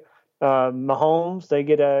 okay? Mahomes, they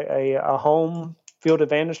get a home field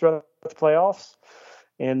advantage throughout the playoffs,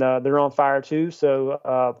 and they're on fire too.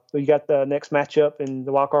 So you got the next matchup in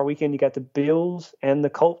the wildcard weekend. You got the Bills and the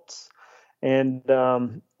Colts. And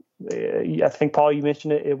I think, Paul, you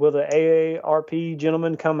mentioned it. Will the AARP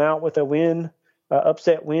gentlemen come out with a win,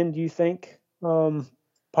 upset win, do you think,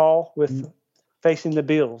 Paul, with facing the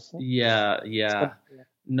Bills? Yeah.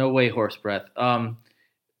 No way horse breath.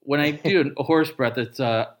 When I do a horse breath, it's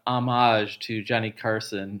a homage to Johnny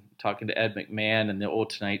Carson talking to Ed McMahon in the old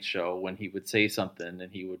Tonight Show when he would say something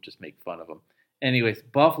and he would just make fun of him. Anyways,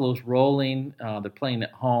 Buffalo's rolling. They're playing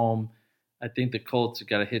at home. I think the Colts have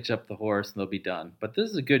got to hitch up the horse and they'll be done. But this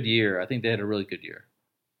is a good year. I think they had a really good year.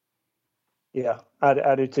 Yeah,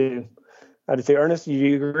 I do too. Ernest, do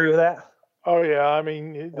you agree with that? Oh, yeah. I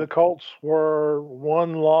mean, the Colts were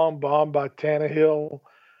one long bomb by Tannehill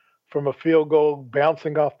from a field goal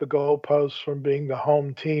bouncing off the goalpost from being the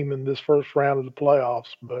home team in this first round of the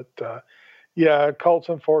playoffs. But, Colts,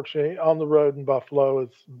 unfortunately, on the road in Buffalo.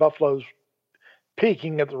 Buffalo's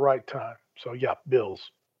peaking at the right time. So, Bills.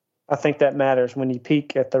 I think that matters. When you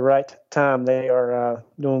peak at the right time, they are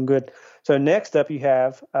doing good. So next up you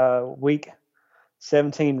have Week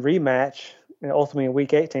 17 rematch, and ultimately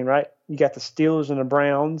Week 18, right? You got the Steelers and the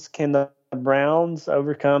Browns. Can the Browns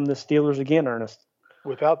overcome the Steelers again, Ernest?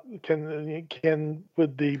 With the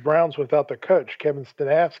Browns without the coach, Kevin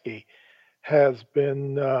Stefanski has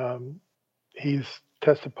been he's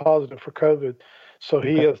tested positive for COVID. So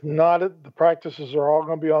he is not at the practices are all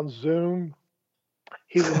going to be on Zoom.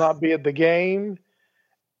 He will not be at the game,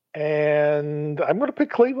 and I'm going to pick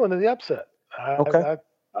Cleveland in the upset. I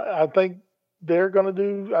think they're going to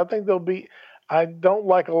do. I think they'll be. I don't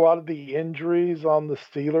like a lot of the injuries on the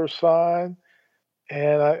Steelers side,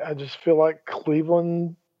 and I just feel like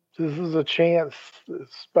Cleveland. This is a chance.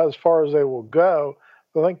 It's about as far as they will go.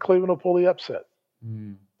 I think Cleveland will pull the upset.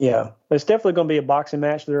 Yeah, it's definitely going to be a boxing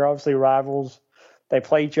match. They're obviously rivals. They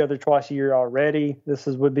play each other twice a year already.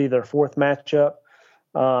 Would be their fourth matchup.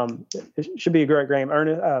 It should be a great game.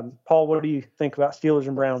 Ernest, Paul, what do you think about Steelers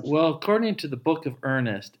and Browns? Well, according to the book of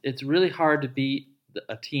Ernest, it's really hard to beat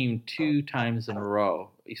a team 2 times in a row,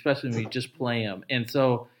 especially when you just play them. And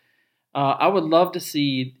so I would love to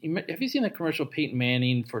see – have you seen the commercial Peyton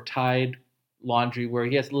Manning for Tide Laundry where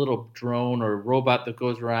he has a little drone or robot that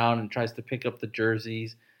goes around and tries to pick up the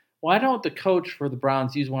jerseys? Why don't the coach for the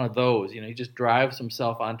Browns use one of those? He just drives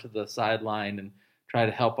himself onto the sideline and try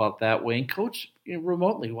to help out that way and coach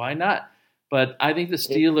remotely. Why not? But I think the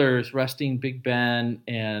Steelers resting Big Ben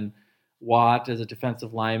and Watt as a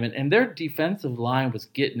defensive lineman, and their defensive line was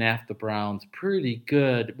getting after the Browns pretty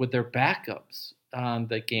good with their backups on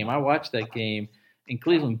that game. I watched that game, and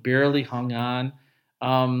Cleveland barely hung on.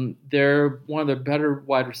 They're one of their better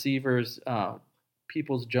wide receivers.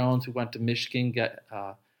 Peoples-Jones, who went to Michigan, got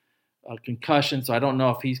a concussion, so I don't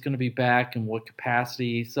know if he's going to be back and what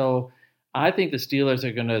capacity. So I think the Steelers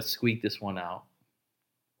are going to squeak this one out.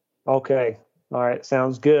 Okay. All right.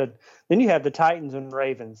 Sounds good. Then you have the Titans and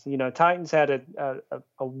Ravens. Titans had a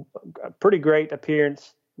pretty great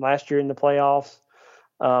appearance, last year in the playoffs.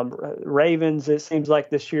 Ravens, it seems like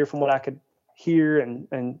this year, from what I could hear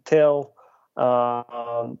and tell,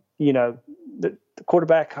 the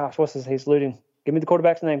quarterback, gosh, he's looting. Give me the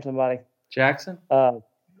quarterback's name, somebody. Jackson?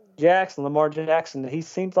 Lamar Jackson. He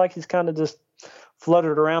seems like he's kind of just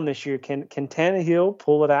fluttered around this year. Can Tannehill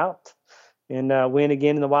pull it out and win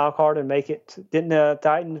again in the wild card and make it? Didn't the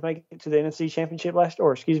Titans make it to the NFC Championship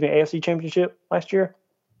AFC Championship last year?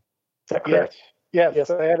 Is that correct? Yes.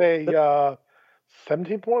 They had a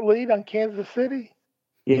 17-point lead on Kansas City.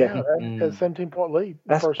 Yeah, a 17-point lead.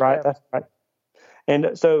 That's right. That's right.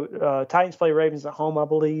 And so Titans play Ravens at home, I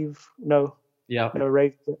believe. No. Yeah. No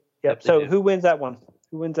Ravens. Yep. So who wins that one?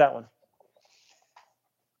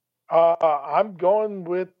 I'm going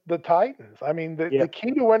with the Titans. I mean, the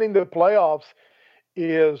key to winning the playoffs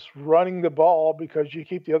is running the ball, because you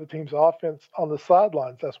keep the other team's offense on the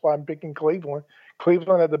sidelines. That's why I'm picking Cleveland.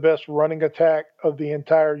 Cleveland had the best running attack of the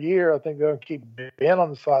entire year. I think they'll keep Ben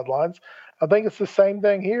on the sidelines. I think it's the same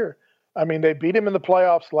thing here. I mean, they beat him in the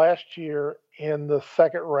playoffs last year in the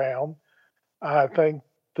second round. I think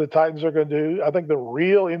the Titans are going to do. I think the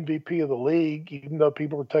real MVP of the league, even though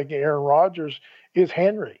people are taking Aaron Rodgers, is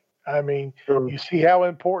Henry. I mean, you see how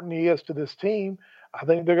important he is to this team. I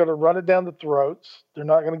think they're going to run it down the throats. They're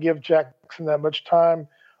not going to give Jackson that much time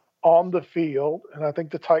on the field, and I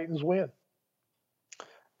think the Titans win.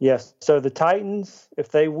 Yes. So the Titans, if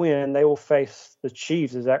they win, they will face the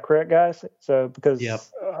Chiefs. Is that correct, guys? So because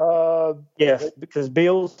because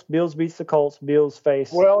Bills beats the Colts. Bills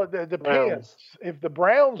face. Well, it depends. Browns. If the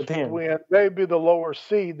Browns win, they'd be the lower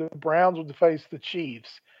seed. The Browns would face the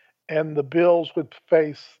Chiefs, and the Bills would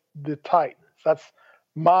face the Titans. That's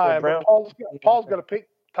my. Paul's got to pick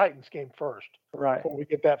Titans game first, right? Before we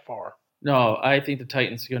get that far. No, I think the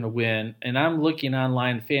Titans are going to win. And I'm looking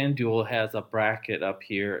online. FanDuel has a bracket up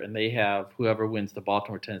here, and they have whoever wins the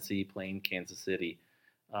Baltimore, Tennessee playing Kansas City.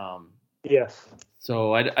 Yes.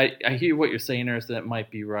 So I hear what you're saying, Ernest, that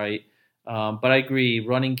might be right. But I agree,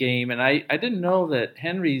 running game. And I didn't know that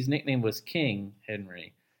Henry's nickname was King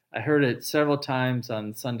Henry. I heard it several times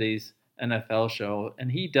on Sunday's NFL show,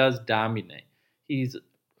 and he does dominate. He's an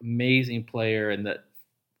amazing player, and that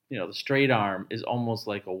the straight arm is almost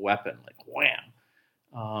like a weapon, like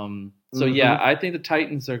wham. I think the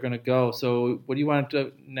Titans are going to go. So what do you want to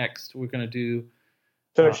do next? We're going to do.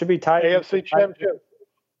 So it should be Titans. AFC Championship.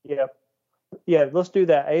 Yeah, let's do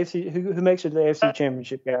that. AFC. Who makes it to the AFC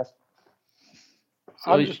Championship, guys?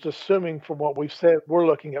 So I'm just assuming from what we've said, we're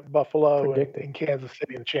looking at Buffalo and Kansas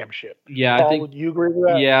City in the championship. Yeah, Paul, I think. Would you agree with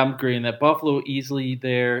that? Yeah, I'm agreeing that Buffalo easily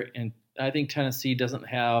there, and I think Tennessee doesn't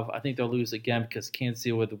have. I think they'll lose again because Kansas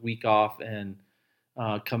City with a week off and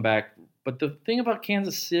come back. But the thing about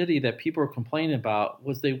Kansas City that people were complaining about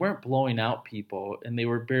was they weren't blowing out people and they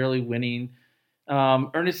were barely winning.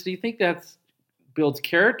 Ernest, do you think that's builds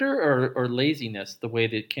character or laziness? The way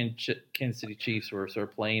that Kansas City Chiefs were sort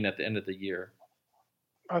of playing at the end of the year.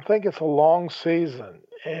 I think it's a long season,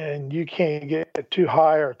 and you can't get too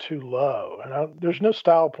high or too low. And there's no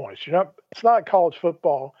style points. It's not college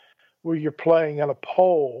football where you're playing on a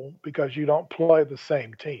pole because you don't play the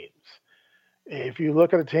same teams. If you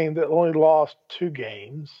look at a team that only lost 2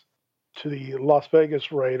 games to the Las Vegas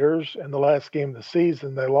Raiders, and the last game of the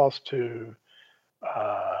season they lost to,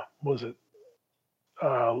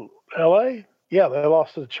 L.A.? Yeah, they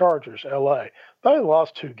lost to the Chargers, L.A. They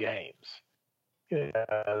lost 2 games.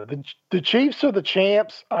 The Chiefs are the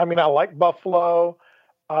champs. I mean, I like Buffalo,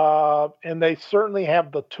 and they certainly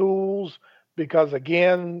have the tools because,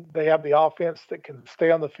 again, they have the offense that can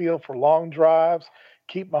stay on the field for long drives,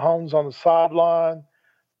 keep Mahomes on the sideline.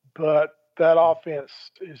 But that offense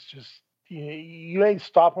is just you may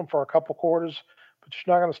stop them for a couple quarters, but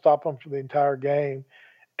you're not going to stop them for the entire game.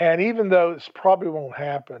 And even though it probably won't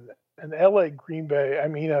happen, an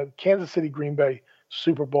Kansas City Green Bay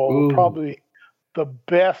Super Bowl will probably the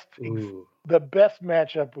best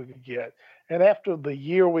matchup we could get. And after the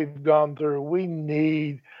year we've gone through, we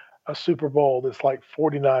need a Super Bowl that's like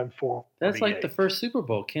 49-48. That's like the first Super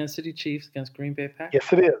Bowl, Kansas City Chiefs against Green Bay Packers.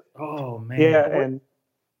 Yes, it is. Oh, man. Yeah, and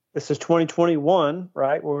this is 2021,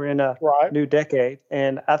 right? We're in a new decade.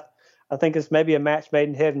 And I think it's maybe a match made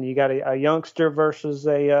in heaven. You got a youngster versus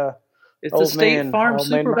a it's the State Farm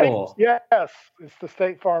Super Bowl. Yes, it's the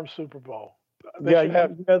State Farm Super Bowl.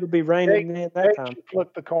 They'll be raining in that time. Should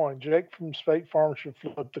flip the coin. Jake from State Farm should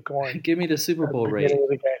flip the coin. Give me the Super Bowl rate.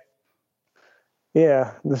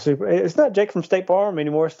 Yeah, it's not Jake from State Farm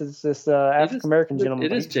anymore. It's this African American gentleman.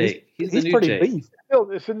 It is Jake. He's the new pretty Jake. Beef.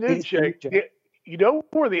 It's a new Jake. You know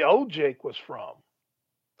where the old Jake was from?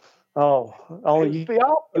 Oh, you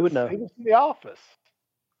would know. He was in The Office.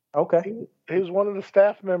 Okay. He was one of the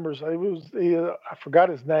staff members. I forgot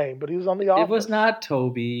his name, but he was on The Office. It was not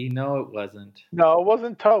Toby. No, it wasn't. No, it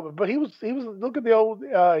wasn't Toby, but he was. Look at the old.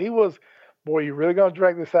 He was. Boy, you really gonna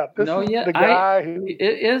drag this out? This is the guy who. It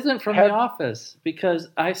isn't from The Office, because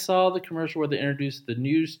I saw the commercial where they introduced the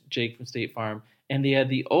new Jake from State Farm, and they had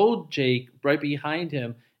the old Jake right behind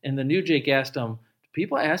him, and the new Jake asked him, "Do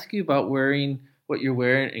people ask you about wearing what you're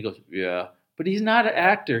wearing?" And he goes, "Yeah," but he's not an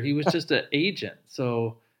actor. He was just an agent.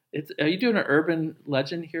 So are you doing an urban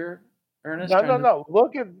legend here, Ernest? No.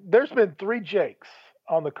 Look there's been 3 Jakes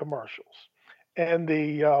on the commercials, and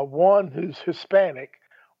the one who's Hispanic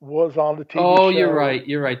was on the TV show. Oh, you're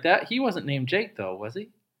right. That he wasn't named Jake though, was he?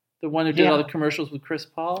 The one who did all the commercials with Chris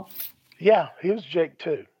Paul? Yeah, he was Jake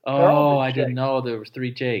too. Oh, I didn't know there was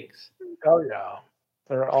 3 Jakes. Oh yeah.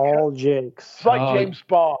 They're all Jakes. It's like James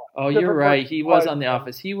Bond. Oh, you're right. He was on The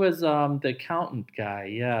Office. He was the accountant guy,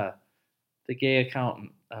 yeah. The gay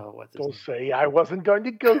accountant. Oh, what's his name? Say I wasn't going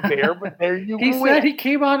to go there, but there you He went. said he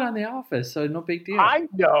came out on The Office, so no big deal. I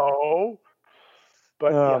know.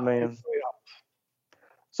 But man.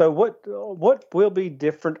 So what will be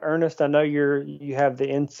different, Ernest? I know you have the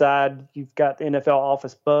inside. You've got the NFL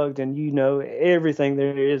office bugged, and you know everything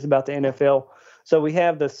there is about the NFL. So we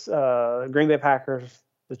have this Green Bay Packers,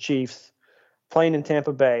 the Chiefs, playing in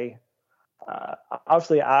Tampa Bay.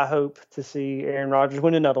 Obviously, I hope to see Aaron Rodgers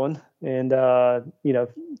win another one, and the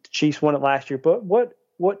Chiefs won it last year. But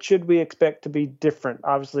what should we expect to be different?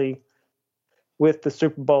 Obviously, with the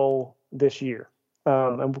Super Bowl this year,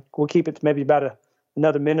 and we'll keep it to maybe about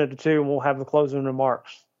another minute or two, and we'll have the closing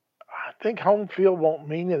remarks. I think home field won't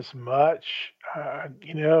mean as much.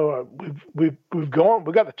 We've got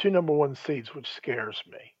the 2 number 1 seeds, which scares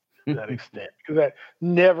me to that extent, because that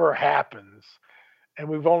never happens. And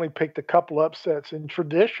we've only picked a couple upsets. And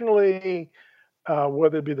traditionally,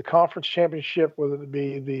 whether it be the conference championship, whether it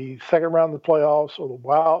be the second round of the playoffs, or the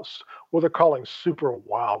wilds, what they're calling super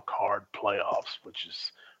wild card playoffs, which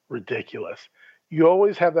is ridiculous. You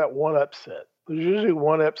always have that one upset. There's usually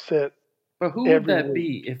one upset. But who would that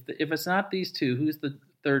be? If it's not these 2, who's the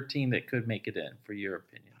third team that could make it in, for your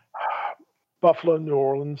opinion? Buffalo, New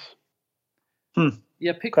Orleans.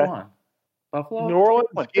 Yeah, pick one. Buffalo. New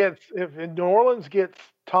Orleans gets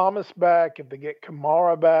Thomas back, if they get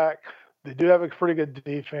Kamara back, they do have a pretty good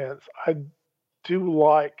defense. I do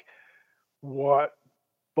like what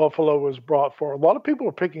Buffalo was brought for. A lot of people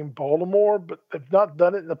are picking Baltimore, but they've not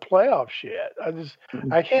done it in the playoffs yet.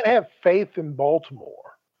 I can't have faith in Baltimore.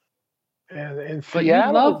 And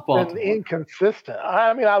Seattle has been inconsistent.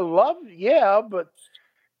 I mean, I love, but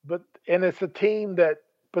it's a team that,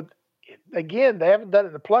 but again, they haven't done it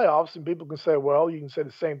in the playoffs, and people can say, well, you can say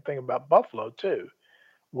the same thing about Buffalo too,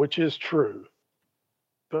 which is true.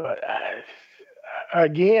 But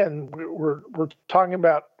again, we're talking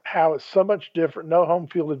about how it's so much different, no home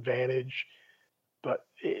field advantage, but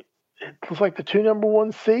it looks like the 2 number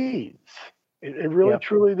 1 seeds. It really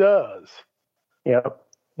truly does. Yep.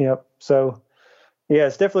 So, yeah,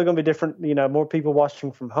 it's definitely going to be different. More people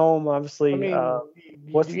watching from home, obviously. Do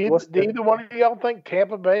either one of y'all think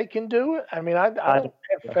Tampa Bay can do it? I mean, I don't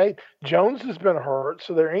have faith. Jones has been hurt,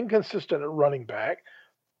 so they're inconsistent at running back.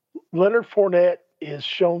 Leonard Fournette is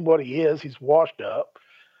shown what he is. He's washed up.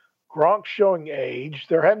 Gronk's showing age.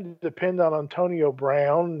 They're having to depend on Antonio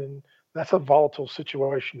Brown, and that's a volatile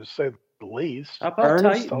situation to say the least. How about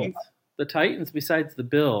Titans? The Titans, besides the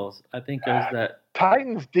Bills, I think is that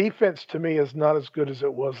Titans defense to me is not as good as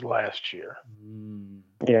it was last year.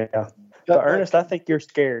 Yeah, but Ernest, I think you're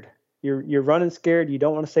scared. You're running scared. You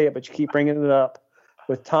don't want to say it, but you keep bringing it up.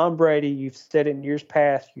 With Tom Brady, you've said it in years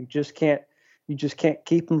past. You just can't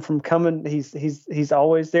keep him from coming. He's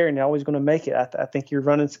always there, and always going to make it. I think you're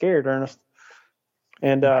running scared, Ernest.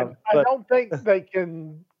 And I don't think they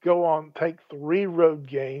can go on, take 3 road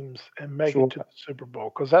games and make it to the Super Bowl,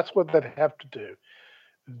 because that's what they'd have to do.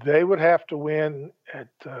 They would have to win at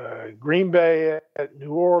Green Bay, at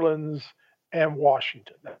New Orleans, and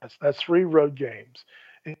Washington. That's 3 road games.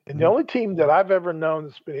 And the only team that I've ever known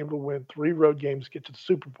that's been able to win 3 road games, get to the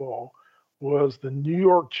Super Bowl, was the New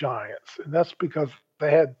York Giants. And that's because they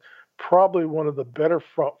had probably one of the better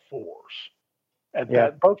front fours.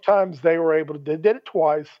 That both times they did it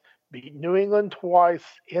twice, beat New England twice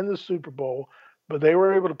in the Super Bowl, but they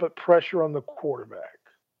were able to put pressure on the quarterback.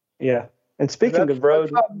 Yeah. And speaking of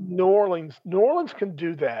road, New Orleans can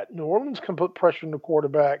do that. New Orleans can put pressure on the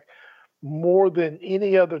quarterback more than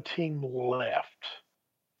any other team left.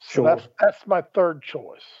 So that's my third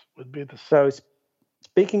choice, would be the. So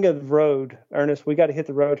speaking of road, Ernest, we got to hit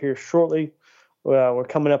the road here shortly. We're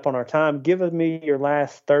coming up on our time. Give me your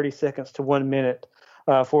last 30 seconds to 1 minute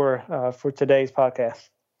for today's podcast.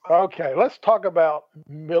 Okay, let's talk about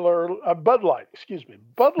Bud Light. Excuse me.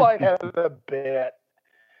 Bud Light had a bet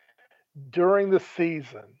during the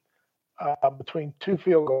season between two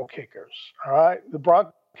field goal kickers. All right, the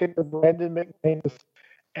Bronco kicker Brandon McManus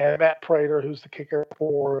and Matt Prater, who's the kicker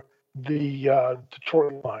for the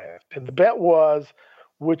Detroit Lions. And the bet was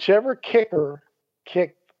whichever kicker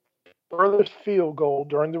kicked furthest field goal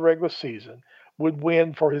during the regular season would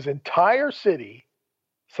win for his entire city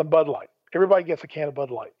some Bud Light. Everybody gets a can of Bud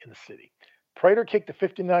Light in the city. Prater kicked a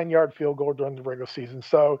 59-yard field goal during the regular season.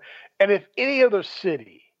 So, and if any other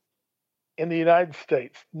city in the United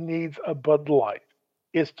States needs a Bud Light,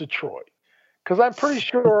 it's Detroit. Because I'm pretty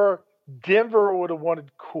sure Denver would have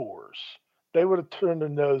wanted Coors. They would have turned their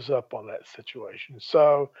nose up on that situation.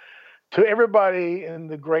 So, to everybody in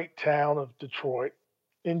the great town of Detroit,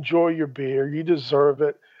 enjoy your beer. You deserve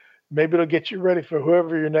it. Maybe it'll get you ready for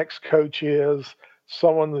whoever your next coach is,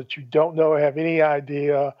 someone that you don't know, have any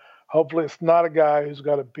idea. Hopefully it's not a guy who's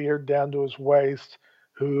got a beard down to his waist,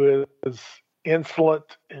 who is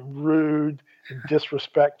insolent and rude and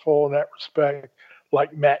disrespectful in that respect,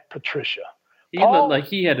 like Matt Patricia. He looked like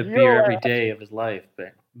he had a beer every day of his life,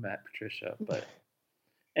 Matt Patricia. But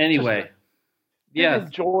anyway, didn't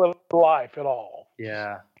enjoy life at all.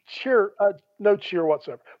 Yeah. No cheer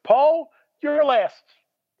whatsoever. Paul, your last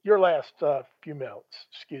few minutes.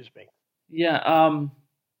 Excuse me. Yeah.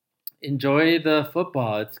 Enjoy the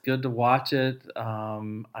football. It's good to watch it.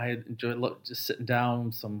 I enjoy just sitting down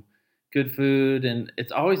with some good food, and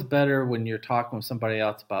it's always better when you're talking with somebody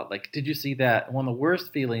else about, like, did you see that? One of the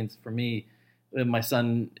worst feelings for me, when my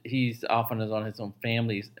son, he's often is on his own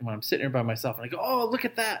family, and when I'm sitting here by myself and I go, oh, look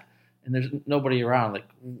at that, and there's nobody around, like,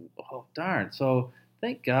 oh, darn. So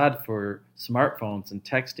thank God for smartphones and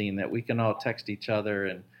texting, that we can all text each other,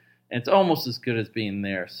 and it's almost as good as being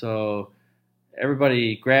there. So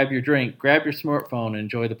everybody, grab your drink, grab your smartphone, and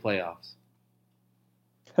enjoy the playoffs.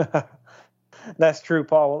 That's true,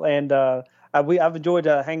 Paul. And I've enjoyed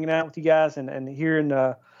hanging out with you guys and hearing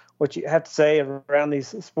what you have to say around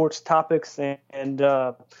these sports topics. And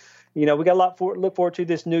we got a lot to look forward to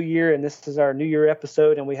this new year. And this is our New Year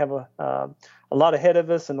episode. And we have a lot ahead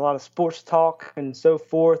of us and a lot of sports talk and so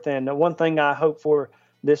forth. And one thing I hope for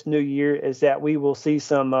this new year is that we will see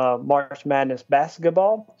some March Madness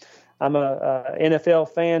basketball. I'm a NFL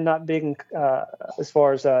fan, not big as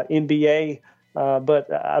far as NBA,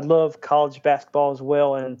 but I love college basketball as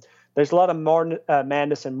well. And there's a lot of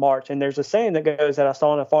madness in March. And there's a saying that goes that I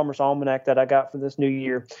saw in a Farmer's Almanac that I got for this new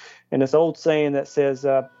year. And it's an old saying that says,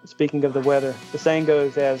 speaking of the weather, the saying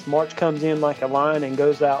goes, as March comes in like a lion and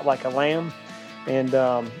goes out like a lamb. And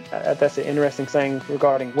that's an interesting saying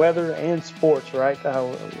regarding weather and sports, right?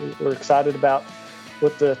 We're excited about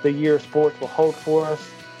what the year of sports will hold for us.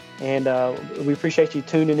 And we appreciate you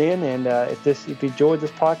tuning in. And if you enjoyed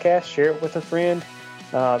this podcast, share it with a friend.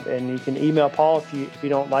 And you can email Paul if you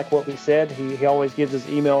don't like what we said. He always gives his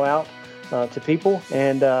email out to people.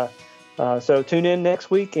 And so tune in next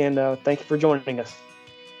week. And thank you for joining us.